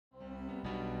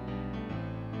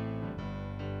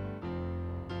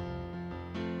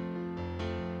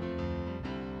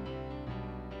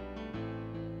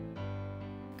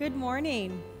Good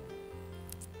morning.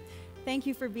 Thank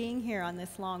you for being here on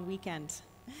this long weekend.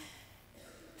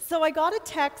 So I got a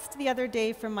text the other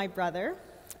day from my brother,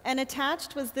 and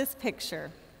attached was this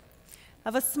picture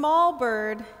of a small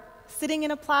bird sitting in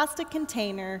a plastic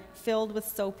container filled with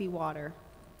soapy water.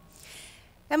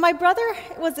 And my brother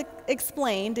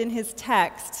explained in his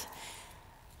text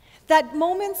that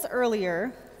moments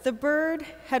earlier, the bird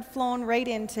had flown right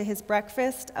into his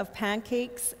breakfast of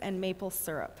pancakes and maple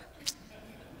syrup.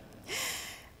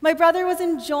 My brother was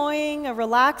enjoying a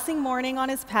relaxing morning on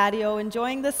his patio,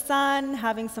 enjoying the sun,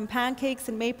 having some pancakes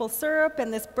and maple syrup,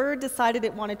 and this bird decided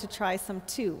it wanted to try some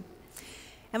too.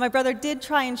 And my brother did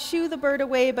try and shoo the bird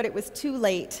away, but it was too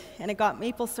late, and it got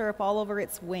maple syrup all over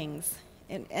its wings.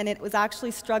 And it was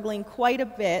actually struggling quite a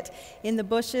bit in the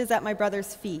bushes at my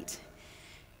brother's feet.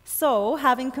 So,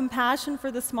 having compassion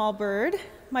for the small bird,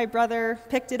 my brother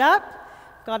picked it up,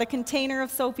 got a container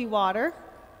of soapy water,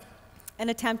 and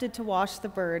attempted to wash the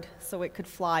bird so it could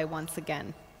fly once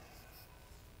again.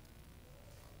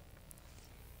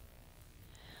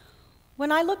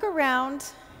 When I look around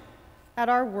at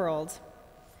our world,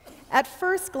 at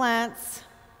first glance,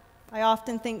 I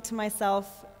often think to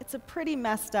myself, it's a pretty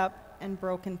messed up and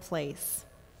broken place.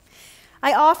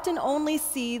 I often only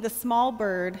see the small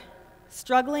bird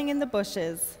struggling in the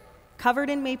bushes, covered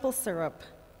in maple syrup,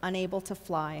 unable to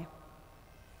fly.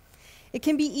 It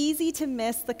can be easy to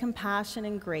miss the compassion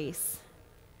and grace,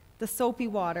 the soapy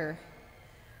water,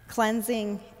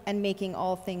 cleansing and making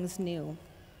all things new.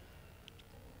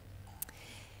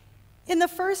 In the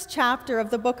first chapter of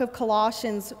the book of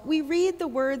Colossians, we read the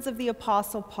words of the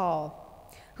Apostle Paul,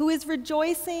 who is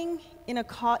rejoicing in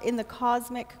the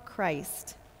cosmic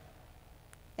Christ.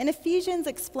 And Ephesians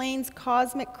explains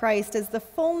cosmic Christ as the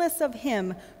fullness of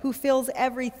Him who fills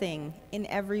everything in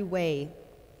every way.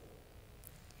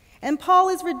 And Paul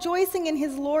is rejoicing in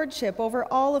his lordship over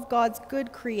all of God's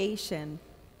good creation.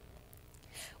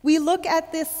 We look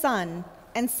at this sun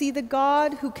and see the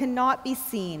God who cannot be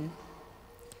seen.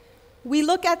 We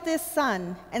look at this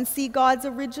sun and see God's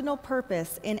original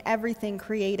purpose in everything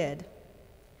created.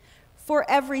 For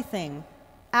everything,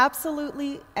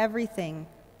 absolutely everything,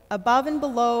 above and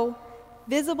below,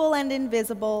 visible and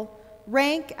invisible,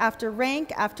 rank after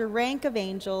rank after rank of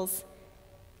angels,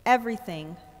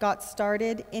 everything got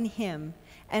started in Him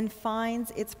and finds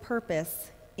its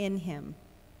purpose in Him.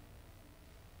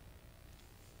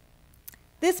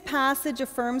 This passage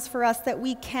affirms for us that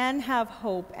we can have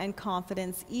hope and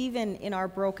confidence even in our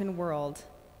broken world.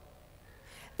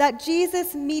 That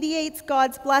Jesus mediates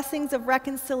God's blessings of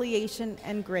reconciliation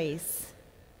and grace.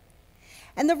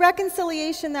 And the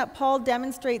reconciliation that Paul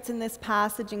demonstrates in this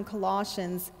passage in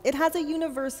Colossians, it has a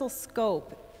universal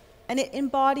scope, and it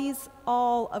embodies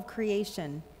all of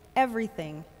creation,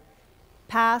 everything,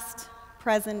 past,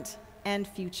 present, and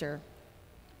future.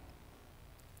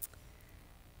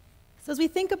 So as we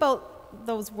think about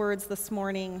those words this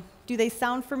morning, do they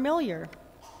sound familiar?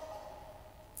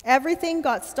 Everything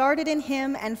got started in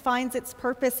Him and finds its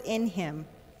purpose in Him.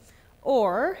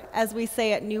 Or, as we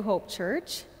say at New Hope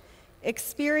Church,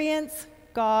 experience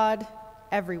God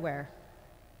everywhere.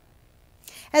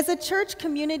 As a church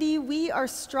community, we are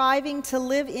striving to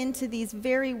live into these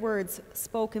very words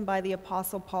spoken by the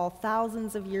Apostle Paul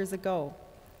thousands of years ago.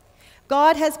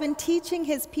 God has been teaching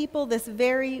His people this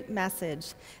very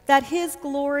message, that His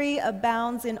glory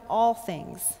abounds in all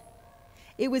things.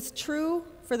 It was true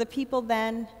for the people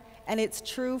then, and it's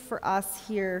true for us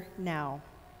here now.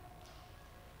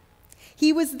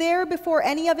 He was there before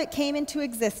any of it came into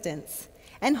existence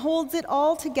and holds it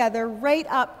all together right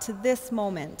up to this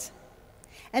moment.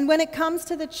 And when it comes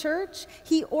to the church,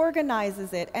 He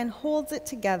organizes it and holds it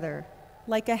together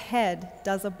like a head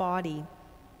does a body.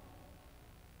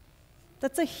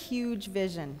 That's a huge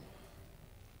vision.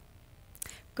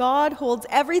 God holds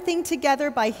everything together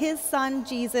by His Son,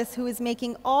 Jesus, who is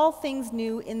making all things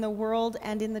new in the world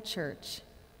and in the church.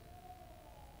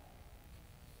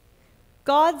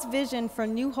 God's vision for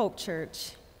New Hope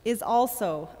Church is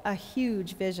also a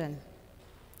huge vision.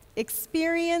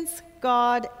 Experience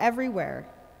God everywhere.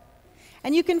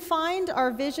 And you can find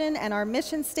our vision and our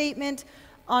mission statement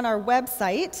on our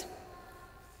website.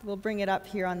 We'll bring it up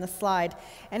here on the slide.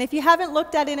 And if you haven't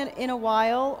looked at it in a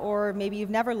while, or maybe you've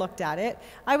never looked at it,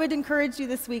 I would encourage you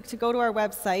this week to go to our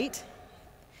website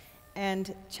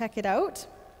and check it out.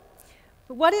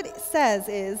 But what it says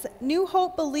is, New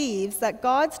Hope believes that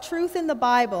God's truth in the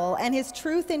Bible and His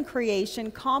truth in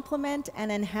creation complement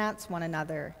and enhance one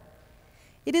another.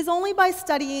 It is only by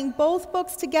studying both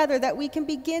books together that we can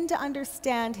begin to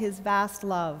understand His vast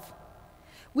love.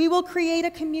 We will create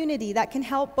a community that can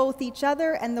help both each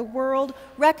other and the world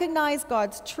recognize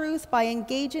God's truth by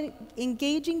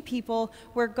engaging people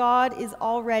where God is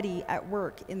already at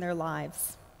work in their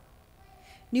lives.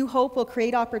 New Hope will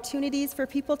create opportunities for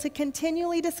people to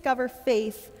continually discover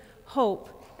faith,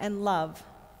 hope, and love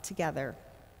together.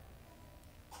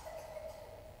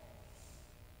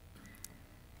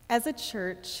 As a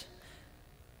church,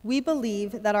 we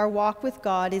believe that our walk with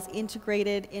God is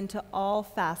integrated into all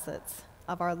facets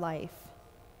of our life.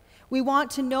 We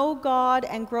want to know God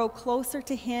and grow closer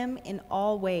to Him in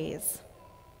all ways.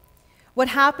 What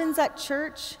happens at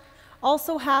church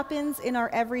also happens in our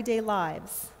everyday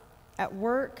lives, at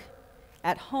work,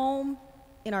 at home,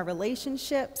 in our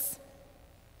relationships.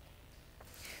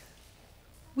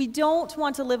 We don't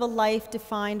want to live a life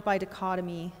defined by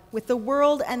dichotomy, with the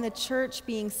world and the church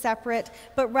being separate,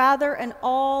 but rather an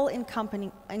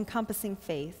all-encompassing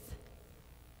faith,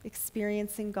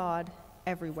 experiencing God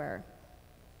everywhere.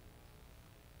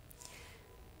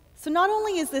 So not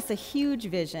only is this a huge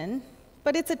vision,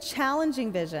 but it's a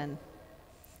challenging vision.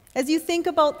 As you think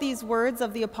about these words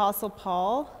of the Apostle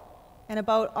Paul and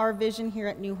about our vision here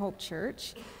at New Hope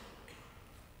Church,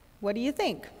 what do you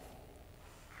think?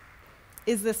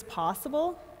 Is this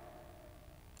possible?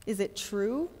 Is it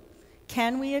true?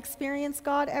 Can we experience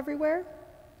God everywhere?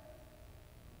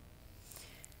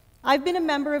 I've been a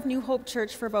member of New Hope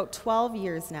Church for about 12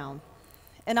 years now,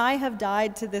 and I have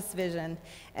died to this vision,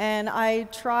 and I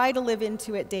try to live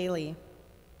into it daily.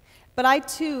 But I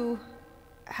too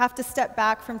have to step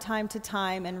back from time to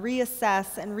time and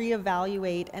reassess and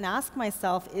reevaluate and ask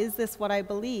myself, is this what I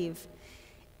believe?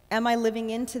 Am I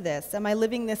living into this? Am I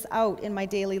living this out in my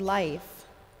daily life?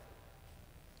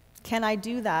 Can I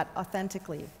do that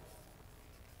authentically?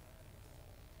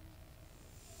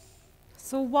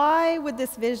 So why would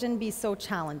this vision be so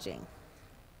challenging?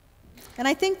 And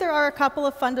I think there are a couple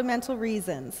of fundamental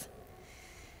reasons.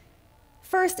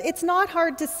 First, it's not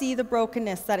hard to see the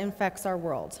brokenness that infects our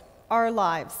world, our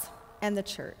lives, and the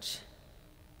church.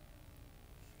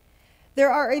 There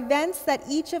are events that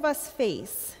each of us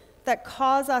face that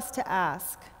cause us to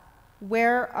ask,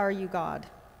 where are you, God?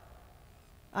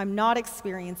 I'm not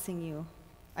experiencing you.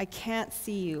 I can't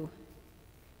see you.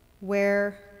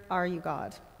 Where are you,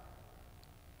 God?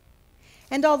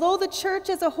 And although the church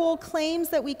as a whole claims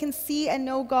that we can see and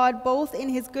know God both in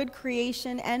His good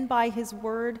creation and by His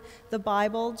word, the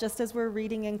Bible, just as we're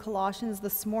reading in Colossians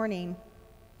this morning,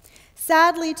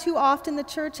 sadly, too often the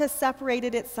church has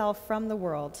separated itself from the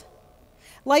world.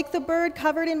 Like the bird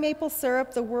covered in maple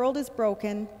syrup, the world is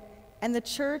broken, and the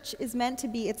church is meant to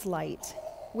be its light,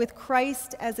 with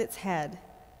Christ as its head.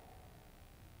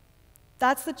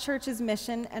 That's the church's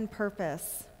mission and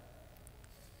purpose.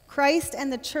 Christ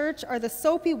and the church are the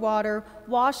soapy water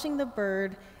washing the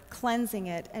bird, cleansing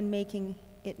it, and making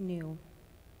it new.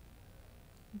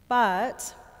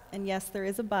 But, and yes, there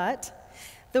is a but,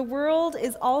 the world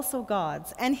is also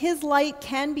God's, and His light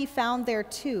can be found there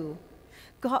too.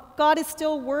 God is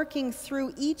still working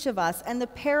through each of us and the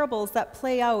parables that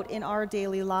play out in our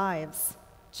daily lives,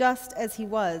 just as He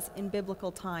was in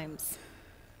biblical times.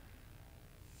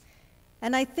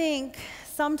 And I think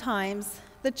sometimes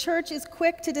the church is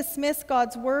quick to dismiss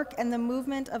God's work and the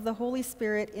movement of the Holy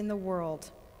Spirit in the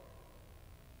world.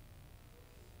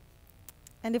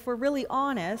 And if we're really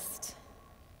honest,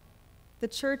 the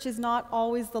church is not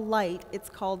always the light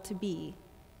it's called to be.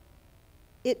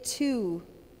 It too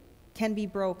can be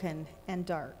broken and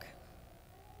dark.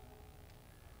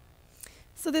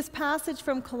 So this passage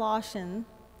from Colossians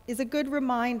is a good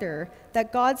reminder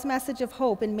that God's message of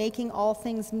hope in making all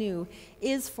things new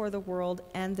is for the world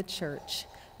and the church.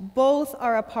 Both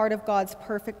are a part of God's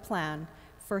perfect plan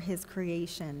for His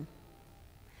creation.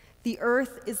 The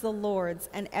earth is the Lord's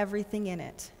and everything in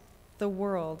it, the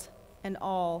world and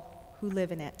all who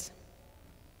live in it.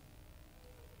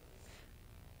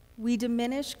 We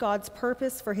diminish God's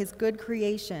purpose for His good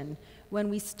creation when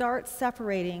we start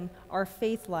separating our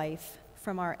faith life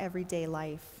from our everyday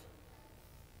life.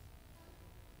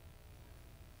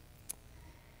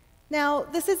 Now,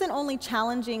 this isn't only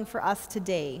challenging for us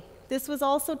today. This was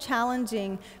also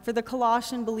challenging for the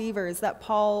Colossian believers that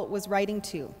Paul was writing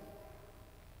to.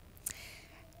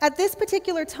 At this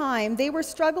particular time, they were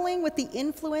struggling with the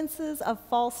influences of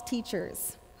false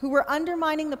teachers who were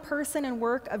undermining the person and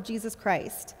work of Jesus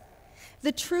Christ.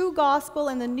 The true gospel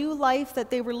and the new life that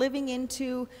they were living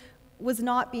into was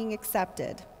not being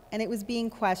accepted, and it was being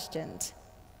questioned.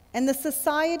 And the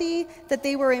society that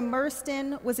they were immersed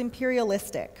in was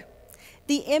imperialistic.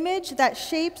 The image that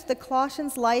shaped the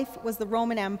Colossians' life was the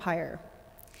Roman Empire.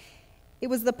 It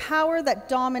was the power that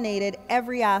dominated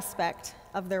every aspect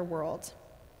of their world.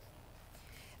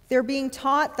 They're being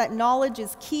taught that knowledge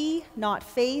is key, not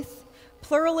faith.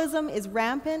 Pluralism is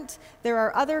rampant. There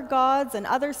are other gods and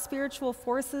other spiritual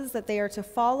forces that they are to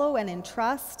follow and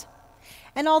entrust.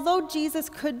 And although Jesus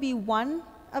could be one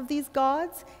of these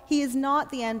gods, he is not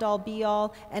the end-all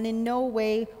be-all, and in no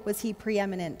way was he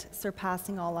preeminent,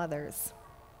 surpassing all others.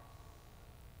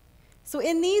 So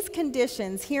in these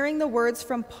conditions, hearing the words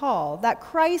from Paul that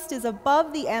Christ is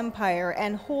above the empire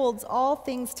and holds all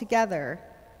things together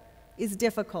is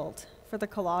difficult for the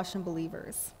Colossian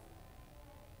believers.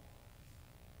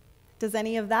 Does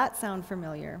any of that sound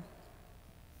familiar?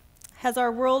 Has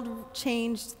our world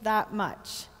changed that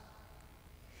much?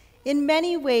 In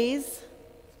many ways,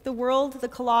 the world the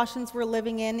Colossians were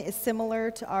living in is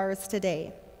similar to ours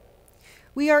today.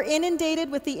 We are inundated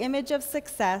with the image of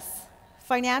success,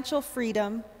 financial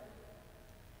freedom,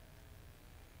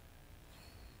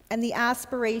 and the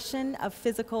aspiration of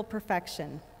physical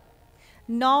perfection.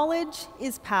 Knowledge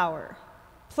is power.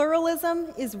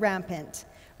 Pluralism is rampant.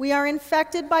 We are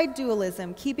infected by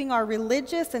dualism, keeping our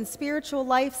religious and spiritual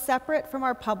life separate from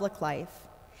our public life.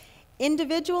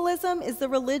 Individualism is the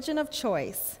religion of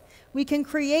choice. We can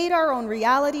create our own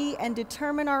reality and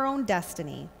determine our own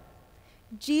destiny.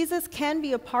 Jesus can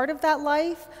be a part of that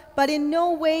life, but in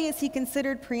no way is he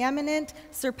considered preeminent,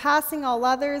 surpassing all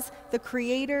others, the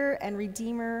creator and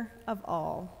redeemer of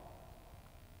all.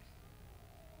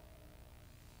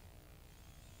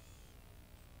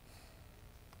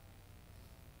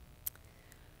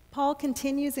 Paul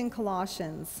continues in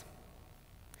Colossians,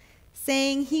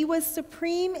 saying, "He was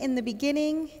supreme in the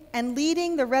beginning, and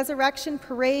leading the resurrection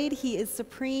parade, he is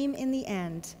supreme in the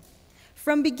end.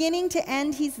 From beginning to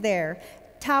end, he's there,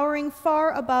 towering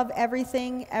far above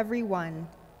everything, everyone.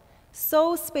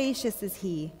 So spacious is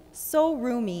he, so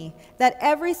roomy, that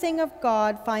everything of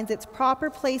God finds its proper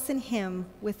place in him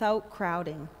without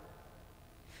crowding.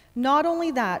 Not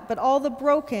only that, but all the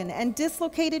broken and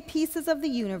dislocated pieces of the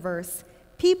universe,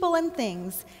 people and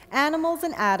things, animals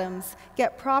and atoms,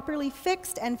 get properly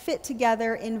fixed and fit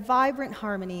together in vibrant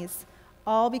harmonies,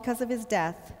 all because of his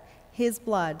death, his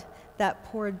blood that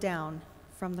poured down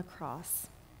from the cross."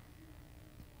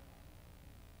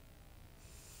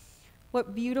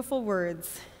 What beautiful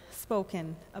words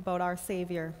spoken about our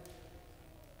Savior.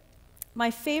 My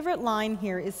favorite line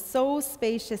here is, "So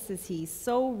spacious is he,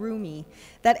 so roomy,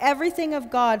 that everything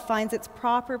of God finds its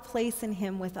proper place in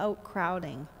him without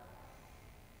crowding."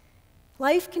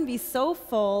 Life can be so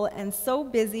full and so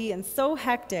busy and so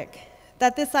hectic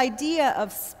that this idea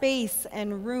of space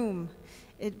and room,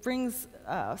 it brings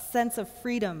a sense of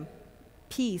freedom,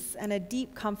 peace, and a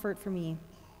deep comfort for me.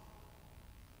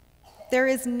 There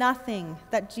is nothing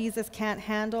that Jesus can't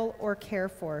handle or care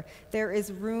for. There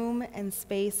is room and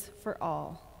space for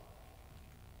all.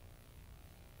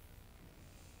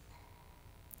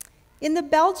 In the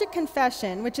Belgic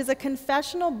Confession, which is a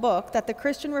confessional book that the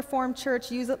Christian Reformed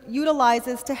Church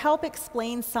utilizes to help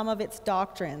explain some of its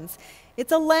doctrines,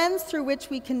 it's a lens through which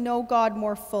we can know God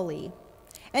more fully.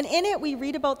 And in it, we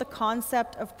read about the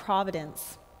concept of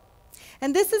providence.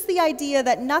 And this is the idea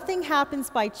that nothing happens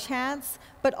by chance,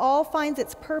 but all finds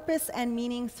its purpose and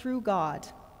meaning through God.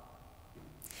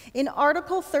 In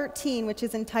Article 13, which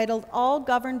is entitled "All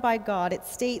Governed by God," it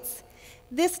states,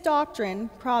 "This doctrine,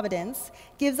 providence,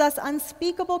 gives us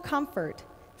unspeakable comfort,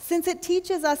 since it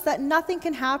teaches us that nothing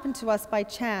can happen to us by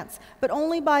chance, but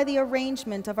only by the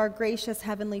arrangement of our gracious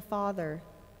Heavenly Father,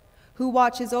 who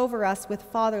watches over us with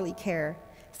fatherly care,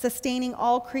 sustaining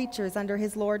all creatures under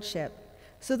his lordship,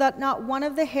 so that not one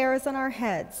of the hairs on our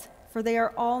heads, for they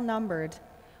are all numbered,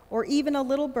 or even a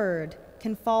little bird,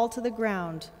 can fall to the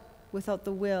ground without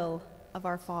the will of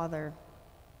our Father."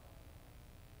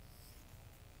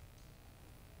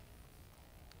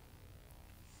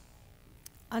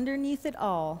 Underneath it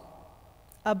all,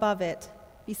 above it,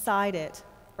 beside it,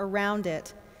 around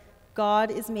it, God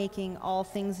is making all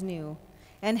things new,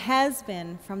 and has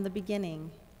been from the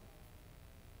beginning.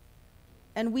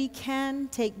 And we can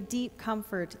take deep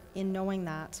comfort in knowing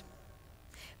that.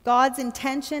 God's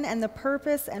intention and the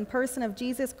purpose and person of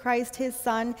Jesus Christ, his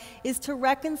Son, is to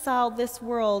reconcile this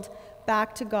world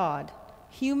back to God,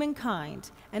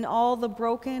 humankind, and all the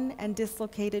broken and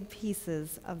dislocated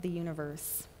pieces of the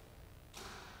universe.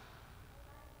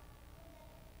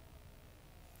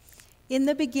 In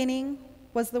the beginning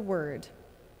was the Word,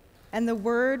 and the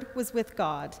Word was with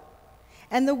God,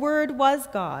 and the Word was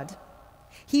God.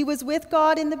 He was with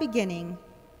God in the beginning.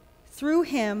 Through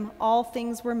him all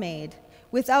things were made.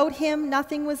 Without him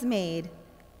nothing was made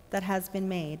that has been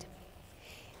made.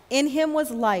 In him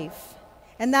was life,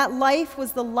 and that life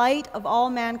was the light of all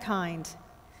mankind.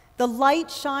 The light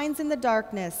shines in the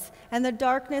darkness, and the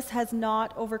darkness has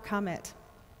not overcome it.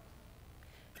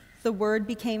 The Word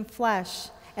became flesh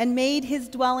and made his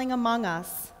dwelling among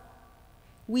us.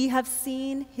 We have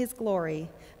seen his glory,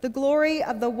 the glory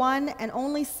of the one and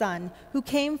only Son who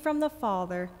came from the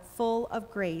Father, full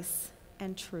of grace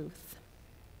and truth.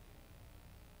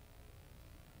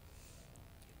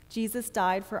 Jesus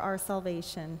died for our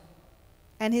salvation,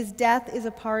 and his death is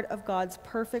a part of God's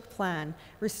perfect plan,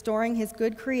 restoring his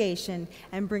good creation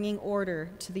and bringing order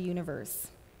to the universe.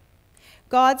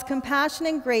 God's compassion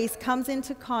and grace comes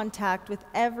into contact with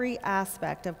every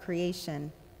aspect of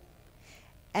creation.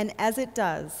 And as it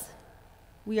does,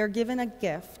 we are given a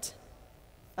gift,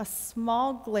 a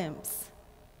small glimpse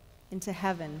into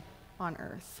heaven on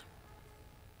earth.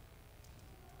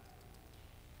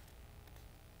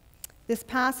 This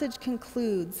passage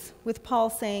concludes with Paul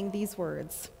saying these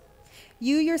words,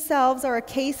 "You yourselves are a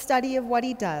case study of what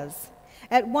he does.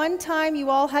 At one time, you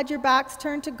all had your backs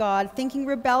turned to God, thinking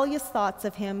rebellious thoughts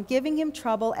of him, giving him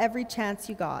trouble every chance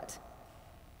you got.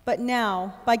 But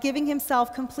now, by giving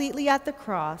himself completely at the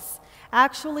cross,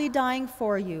 actually dying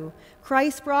for you,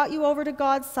 Christ brought you over to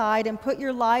God's side and put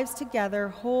your lives together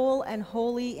whole and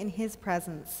holy in his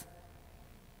presence.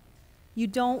 You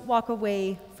don't walk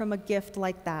away from a gift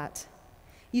like that.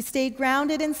 You stay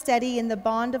grounded and steady in the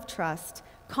bond of trust,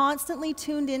 constantly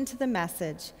tuned into the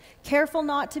message, careful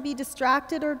not to be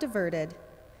distracted or diverted.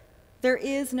 There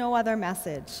is no other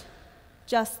message,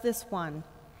 just this one.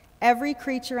 Every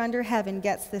creature under heaven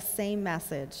gets this same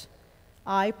message.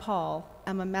 I, Paul,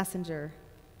 am a messenger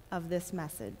of this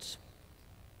message."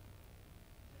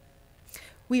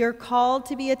 We are called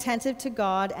to be attentive to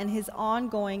God and his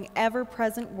ongoing,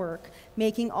 ever-present work,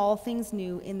 making all things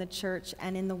new in the church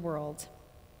and in the world.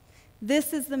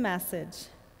 This is the message.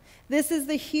 This is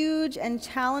the huge and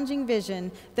challenging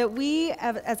vision that we,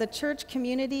 as a church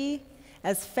community,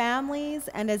 as families,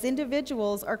 and as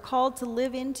individuals, are called to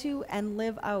live into and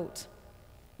live out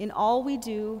in all we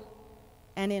do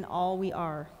and in all we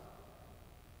are.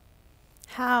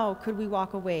 How could we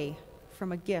walk away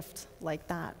from a gift like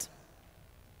that?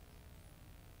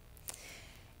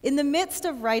 In the midst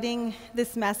of writing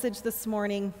this message this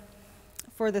morning,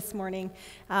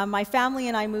 my family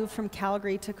and I moved from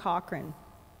Calgary to Cochrane.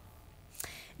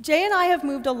 Jay and I have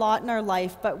moved a lot in our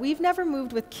life, but we've never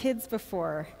moved with kids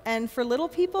before. And for little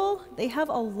people, they have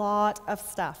a lot of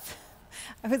stuff.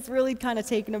 I was really kind of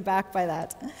taken aback by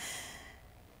that.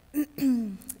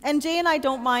 And Jay and I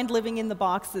don't mind living in the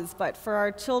boxes, but for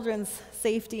our children's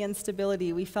safety and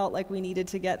stability, we felt like we needed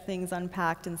to get things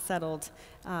unpacked and settled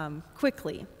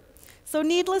quickly. So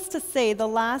needless to say, the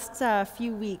last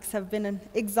few weeks have been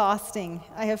exhausting.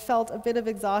 I have felt a bit of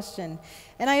exhaustion,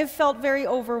 and I have felt very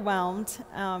overwhelmed,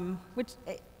 which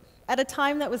at a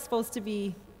time that was supposed to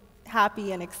be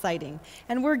happy and exciting.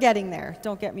 And we're getting there,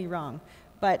 don't get me wrong,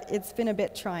 but it's been a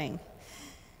bit trying.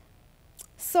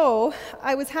 So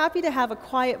I was happy to have a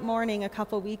quiet morning a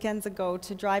couple weekends ago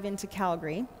to drive into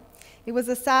Calgary. It was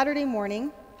a Saturday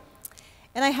morning,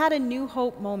 and I had a new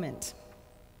hope moment.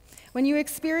 When you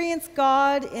experience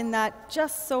God in that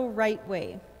just so right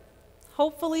way.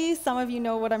 Hopefully, some of you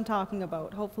know what I'm talking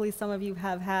about. Hopefully, some of you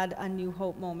have had a new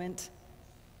hope moment.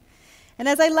 And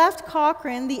as I left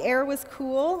Cochrane, the air was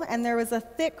cool, and there was a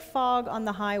thick fog on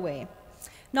the highway.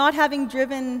 Not having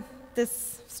driven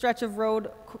this stretch of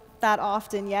road that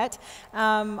often yet,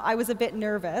 I was a bit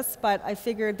nervous, but I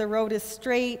figured the road is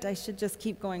straight. I should just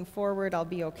keep going forward. I'll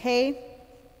be okay.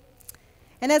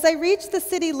 And as I reached the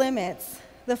city limits,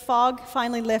 the fog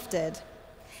finally lifted,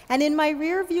 and in my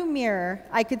rear-view mirror,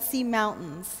 I could see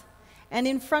mountains, and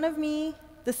in front of me,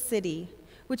 the city,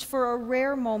 which for a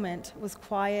rare moment was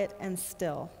quiet and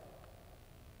still.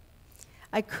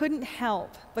 I couldn't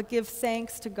help but give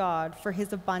thanks to God for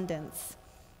his abundance,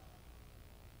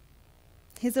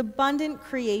 his abundant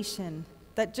creation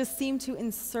that just seemed to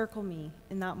encircle me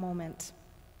in that moment.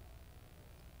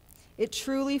 It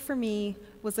truly, for me,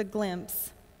 was a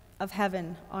glimpse of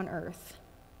heaven on earth.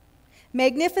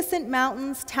 Magnificent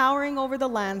mountains towering over the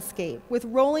landscape, with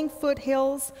rolling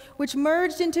foothills which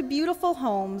merged into beautiful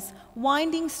homes,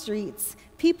 winding streets,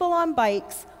 people on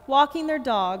bikes, walking their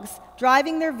dogs,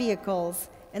 driving their vehicles,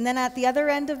 and then at the other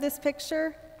end of this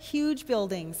picture, huge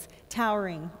buildings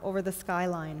towering over the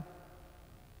skyline.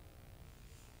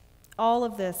 All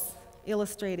of this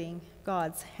illustrating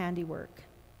God's handiwork.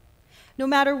 No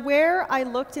matter where I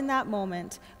looked in that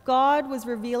moment, God was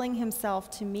revealing himself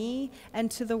to me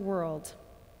and to the world.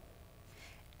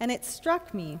 And it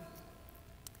struck me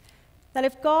that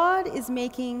if God is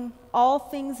making all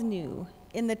things new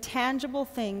in the tangible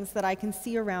things that I can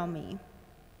see around me,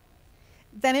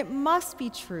 then it must be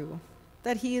true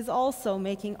that he is also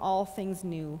making all things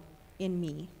new in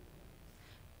me,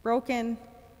 broken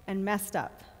and messed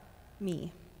up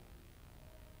me.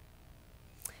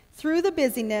 Through the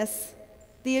busyness,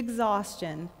 the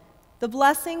exhaustion, the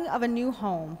blessing of a new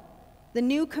home, the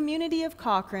new community of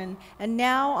Cochrane, and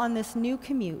now on this new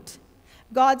commute,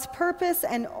 God's purpose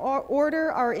and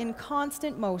order are in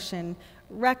constant motion,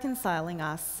 reconciling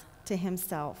us to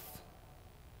himself.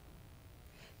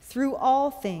 Through all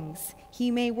things,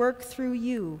 he may work through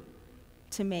you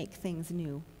to make things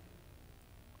new.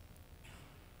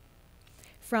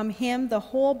 From him, the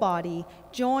whole body,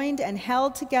 joined and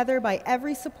held together by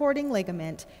every supporting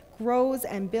ligament, grows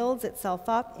and builds itself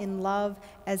up in love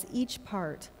as each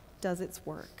part does its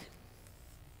work.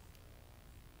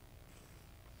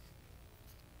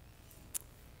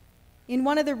 In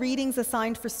one of the readings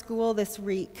assigned for school this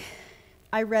week,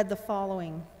 I read the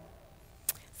following.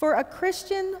 For a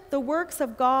Christian, the works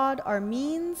of God are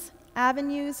means,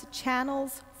 avenues,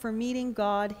 channels for meeting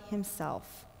God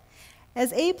himself.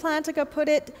 As A. Plantica put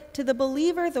it, to the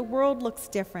believer, the world looks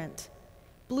different.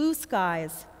 Blue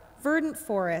skies, verdant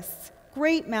forests,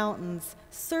 great mountains,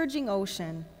 surging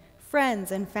ocean,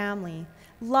 friends and family,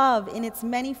 love in its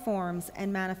many forms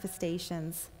and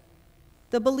manifestations.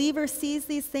 The believer sees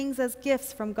these things as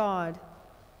gifts from God.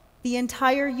 The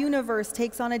entire universe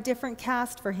takes on a different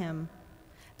cast for him.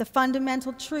 The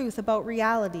fundamental truth about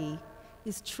reality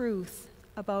is truth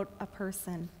about a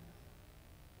person.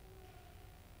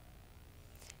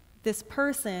 This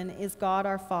person is God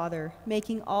our Father,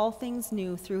 making all things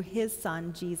new through his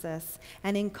Son, Jesus,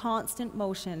 and in constant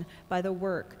motion by the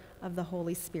work of the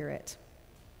Holy Spirit.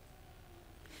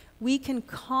 We can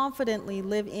confidently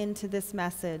live into this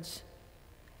message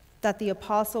that the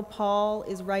Apostle Paul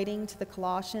is writing to the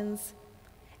Colossians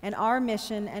and our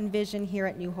mission and vision here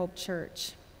at New Hope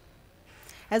Church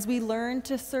as we learn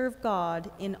to serve God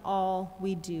in all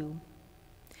we do,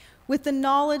 with the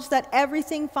knowledge that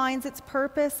everything finds its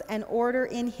purpose and order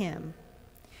in him.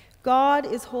 God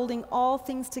is holding all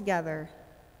things together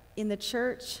in the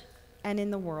church and in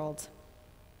the world.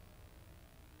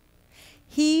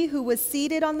 He who was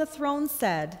seated on the throne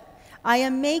said, I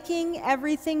am making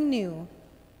everything new.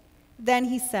 Then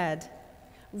he said,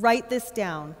 write this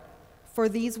down, for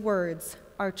these words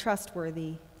are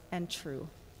trustworthy and true.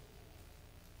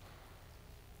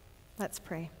 Let's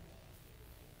pray.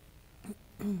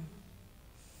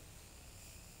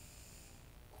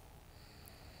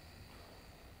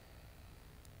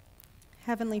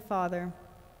 Heavenly Father,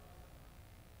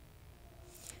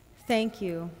 thank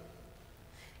you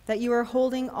that you are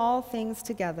holding all things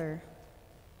together.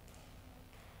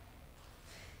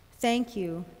 Thank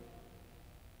you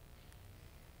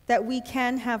that we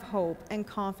can have hope and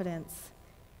confidence,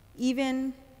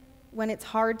 even when it's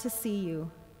hard to see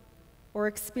you or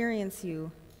experience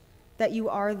you, that you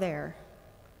are there,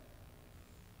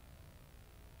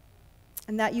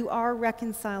 and that you are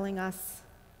reconciling us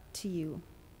to you,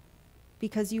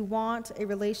 because you want a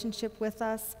relationship with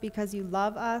us, because you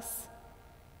love us,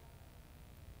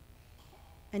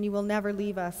 and you will never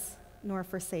leave us nor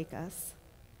forsake us.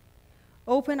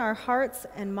 Open our hearts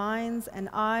and minds and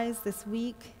eyes this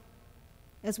week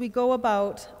as we go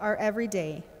about our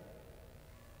everyday.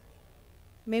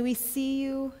 May we see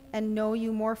you and know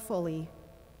you more fully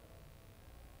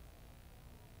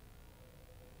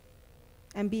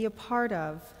and be a part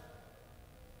of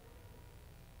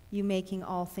you making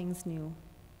all things new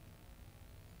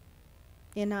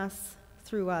in us,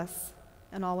 through us,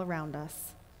 and all around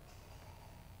us.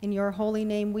 In your holy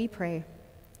name we pray.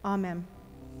 Amen.